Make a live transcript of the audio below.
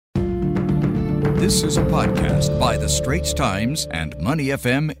This is a podcast by The Straits Times and Money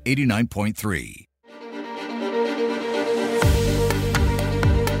FM 89.3.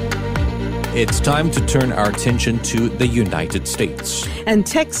 It's time to turn our attention to the United States. And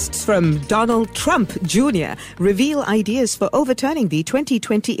texts from Donald Trump Jr. reveal ideas for overturning the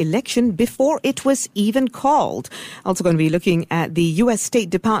 2020 election before it was even called. Also going to be looking at the U.S. State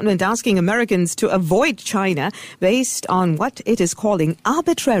Department asking Americans to avoid China based on what it is calling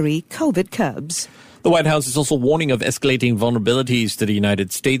arbitrary COVID curbs. The White House is also warning of escalating vulnerabilities to the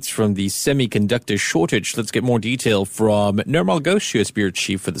United States from the semiconductor shortage. Let's get more detail from Nirmal Ghosh, US Bureau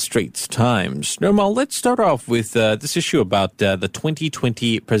Chief for the Straits Times. Nirmal, let's start off with this issue about the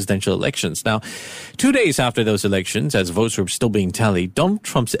 2020 presidential elections. Now, 2 days after those elections, as votes were still being tallied, Donald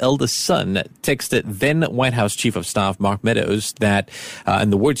Trump's eldest son texted then White House Chief of Staff Mark Meadows that,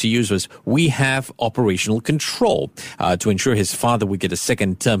 and the words he used was, "We have operational control," to ensure his father would get a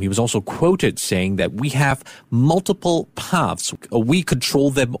second term. He was also quoted saying that we have multiple paths. We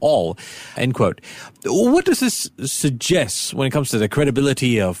control them all, end quote. What does this suggest when it comes to the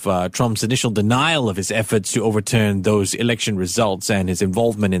credibility of Trump's initial denial of his efforts to overturn those election results and his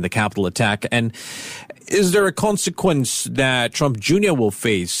involvement in the Capitol attack? And is there a consequence that Trump Jr. will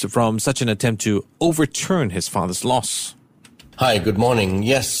face from such an attempt to overturn his father's loss? Hi, good morning.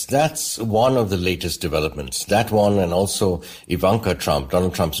 Yes, that's one of the latest developments. That one, and also Ivanka Trump,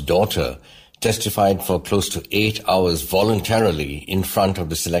 Donald Trump's daughter, testified for close to 8 hours voluntarily in front of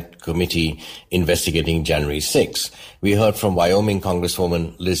the Select Committee investigating January 6. We heard from Wyoming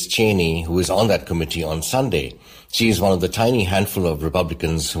Congresswoman Liz Cheney, who is on that committee on Sunday. She is one of the tiny handful of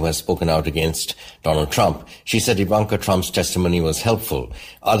Republicans who has spoken out against Donald Trump. She said Ivanka Trump's testimony was helpful.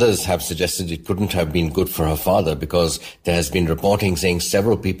 Others have suggested it couldn't have been good for her father because there has been reporting saying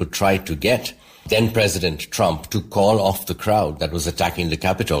several people tried to get then-President Trump to call off the crowd that was attacking the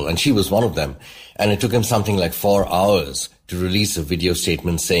Capitol, and she was one of them. And it took him something like 4 hours to release a video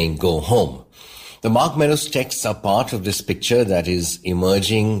statement saying, "Go home." The Mark Meadows texts are part of this picture that is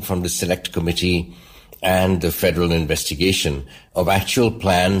emerging from the Select Committee and the federal investigation of actual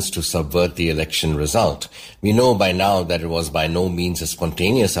plans to subvert the election result. We know by now that it was by no means a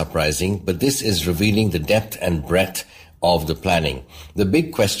spontaneous uprising, but this is revealing the depth and breadth of the planning. The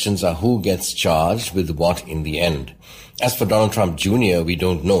big questions are who gets charged with what in the end. As for Donald Trump Jr., we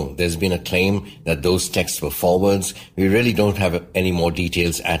don't know. There's been a claim that those texts were forwards. We really don't have any more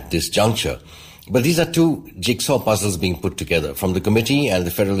details at this juncture. But these are two jigsaw puzzles being put together from the committee and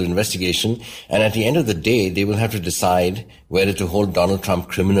the federal investigation. And at the end of the day, they will have to decide whether to hold Donald Trump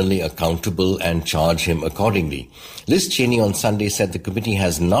criminally accountable and charge him accordingly. Liz Cheney on Sunday said the committee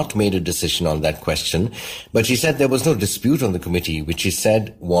has not made a decision on that question, but she said there was no dispute on the committee, which she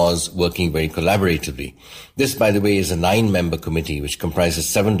said was working very collaboratively. This, by the way, is a 9-member committee, which comprises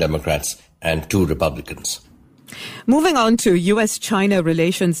 7 Democrats and 2 Republicans. Moving on to U.S.-China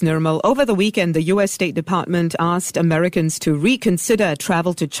relations, Nirmal. Over the weekend, the U.S. State Department asked Americans to reconsider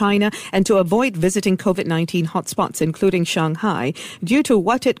travel to China and to avoid visiting COVID-19 hotspots, including Shanghai, due to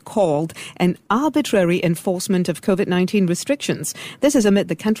what it called an arbitrary enforcement of COVID-19 restrictions. This is amid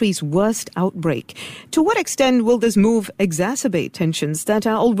the country's worst outbreak. To what extent will this move exacerbate tensions that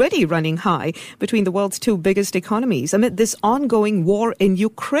are already running high between the world's 2 biggest economies amid this ongoing war in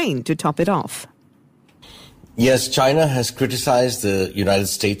Ukraine, to top it off? Yes, China has criticized the United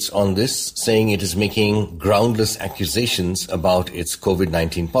States on this, saying it is making groundless accusations about its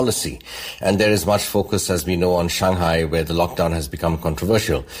COVID-19 policy. And there is much focus, as we know, on Shanghai, where the lockdown has become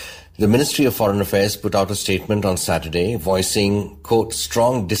controversial. The Ministry of Foreign Affairs put out a statement on Saturday voicing, quote,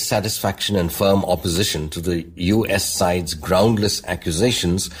 strong dissatisfaction and firm opposition to the U.S. side's groundless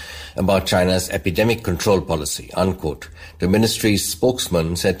accusations about China's epidemic control policy, unquote. The ministry's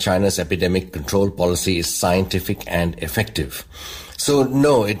spokesman said China's epidemic control policy is scientific and effective. So,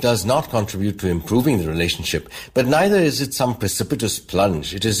 no, it does not contribute to improving the relationship, but neither is it some precipitous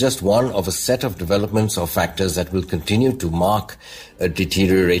plunge. It is just one of a set of developments or factors that will continue to mark a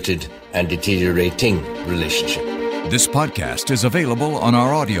deteriorated and deteriorating relationship. This podcast is available on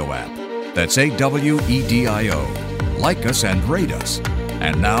our audio app. That's AWEDIO. Like us and rate us.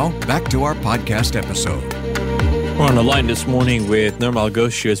 And now, back to our podcast episode. We're on the line this morning with Nirmal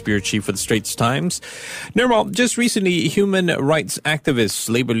Ghosh, US Bureau Chief for the Straits Times. Nirmal, just recently, human rights activists,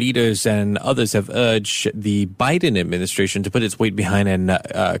 labor leaders, and others have urged the Biden administration to put its weight behind an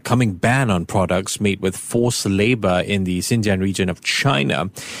coming ban on products made with forced labor in the Xinjiang region of China.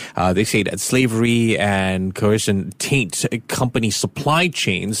 They say that slavery and coercion taint company supply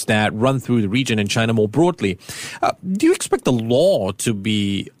chains that run through the region and China more broadly. Do you expect the law to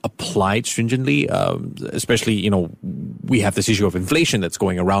be applied stringently, especially, we have this issue of inflation that's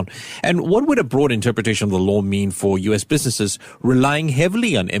going around. And what would a broad interpretation of the law mean for U.S. businesses relying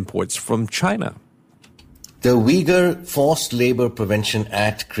heavily on imports from China? The Uyghur Forced Labor Prevention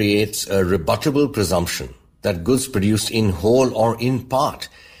Act creates a rebuttable presumption that goods produced in whole or in part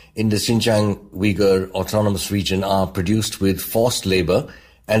in the Xinjiang Uyghur Autonomous Region are produced with forced labor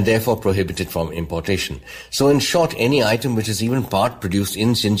and therefore prohibited from importation. So in short, any item which is even part produced in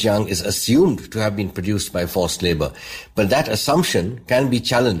Xinjiang is assumed to have been produced by forced labor. But that assumption can be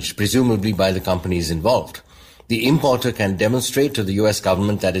challenged, presumably by the companies involved. The importer can demonstrate to the US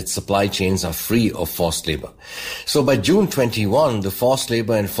government that its supply chains are free of forced labor. So by June 21, the Forced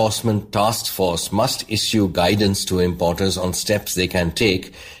Labor Enforcement Task Force must issue guidance to importers on steps they can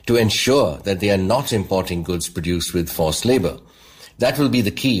take to ensure that they are not importing goods produced with forced labor. That will be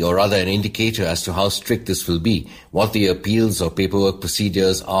the key, or rather an indicator as to how strict this will be, what the appeals or paperwork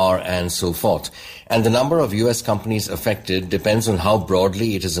procedures are, and so forth. And the number of US companies affected depends on how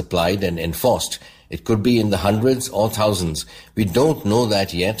broadly it is applied and enforced. It could be in the hundreds or thousands. We don't know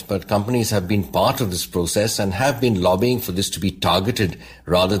that yet, but companies have been part of this process and have been lobbying for this to be targeted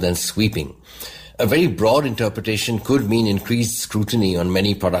rather than sweeping. A very broad interpretation could mean increased scrutiny on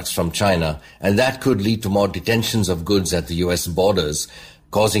many products from China, and that could lead to more detentions of goods at the US borders,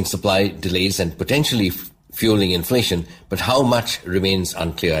 causing supply delays and potentially fueling inflation. But how much remains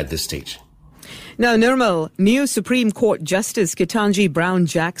unclear at this stage. Now, Nirmal, new Supreme Court Justice Ketanji Brown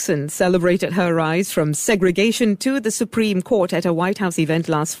Jackson celebrated her rise from segregation to the Supreme Court at a White House event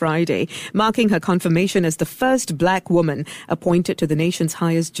last Friday, marking her confirmation as the first black woman appointed to the nation's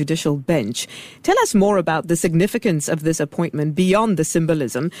highest judicial bench. Tell us more about the significance of this appointment beyond the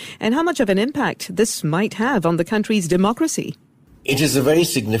symbolism and how much of an impact this might have on the country's democracy. It is a very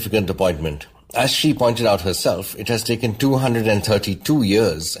significant appointment. As she pointed out herself, it has taken 232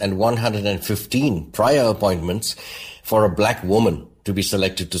 years and 115 prior appointments for a black woman to be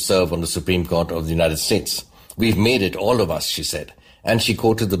selected to serve on the Supreme Court of the United States. We've made it, all of us, she said. And she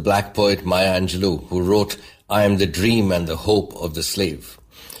quoted the black poet Maya Angelou, who wrote, "I am the dream and the hope of the slave."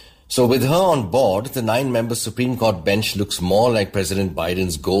 So with her on board, the 9-member Supreme Court bench looks more like President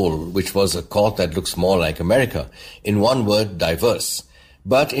Biden's goal, which was a court that looks more like America. In one word, diverse.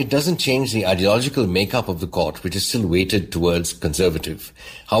 But it doesn't change the ideological makeup of the court, which is still weighted towards conservative.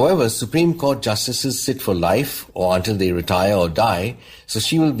 However, Supreme Court justices sit for life or until they retire or die, so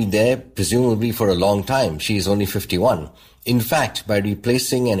she will be there presumably for a long time. She is only 51. In fact, by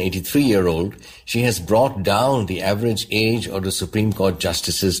replacing an 83-year-old, she has brought down the average age of the Supreme Court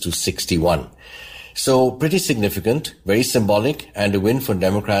justices to 61. So pretty significant, very symbolic, and a win for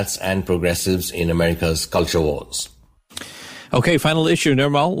Democrats and progressives in America's culture wars. Okay, final issue,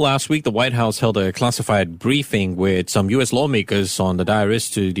 Nirmal. Last week, the White House held a classified briefing with some U.S. lawmakers on the dire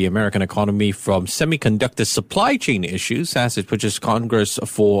risk to the American economy from semiconductor supply chain issues as it pushes Congress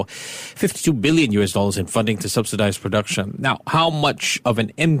for $52 billion in funding to subsidize production. Now, how much of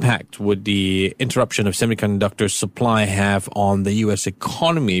an impact would the interruption of semiconductor supply have on the U.S.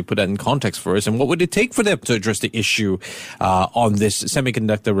 economy? Put that in context for us. And what would it take for them to address the issue on this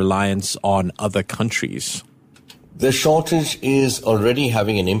semiconductor reliance on other countries? The shortage is already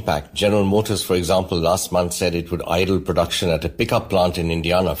having an impact. General Motors, for example, last month said it would idle production at a pickup plant in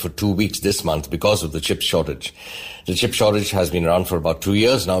Indiana for 2 weeks this month because of the chip shortage. The chip shortage has been around for about 2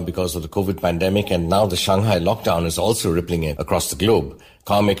 years now because of the COVID pandemic, and now the Shanghai lockdown is also rippling it across the globe.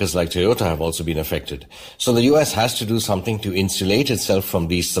 Car makers like Toyota have also been affected. So the US has to do something to insulate itself from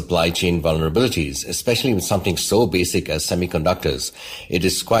these supply chain vulnerabilities, especially with something so basic as semiconductors. It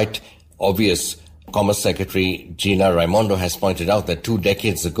is quite obvious. Commerce Secretary Gina Raimondo has pointed out that 2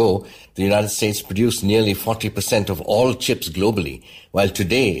 decades ago, the United States produced nearly 40% of all chips globally, while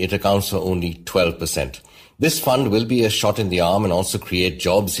today it accounts for only 12%. This fund will be a shot in the arm and also create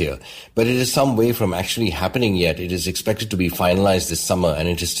jobs here, but it is some way from actually happening yet. It is expected to be finalized this summer and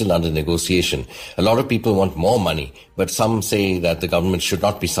it is still under negotiation. A lot of people want more money, but some say that the government should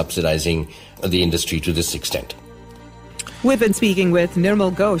not be subsidizing the industry to this extent. We've been speaking with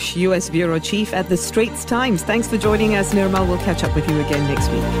Nirmal Ghosh, U.S. Bureau Chief at the Straits Times. Thanks for joining us, Nirmal. We'll catch up with you again next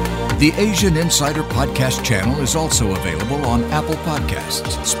week. The Asian Insider Podcast channel is also available on Apple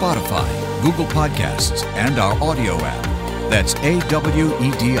Podcasts, Spotify, Google Podcasts, and our audio app. That's AWEDIO.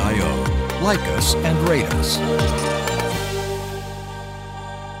 Like us and rate us.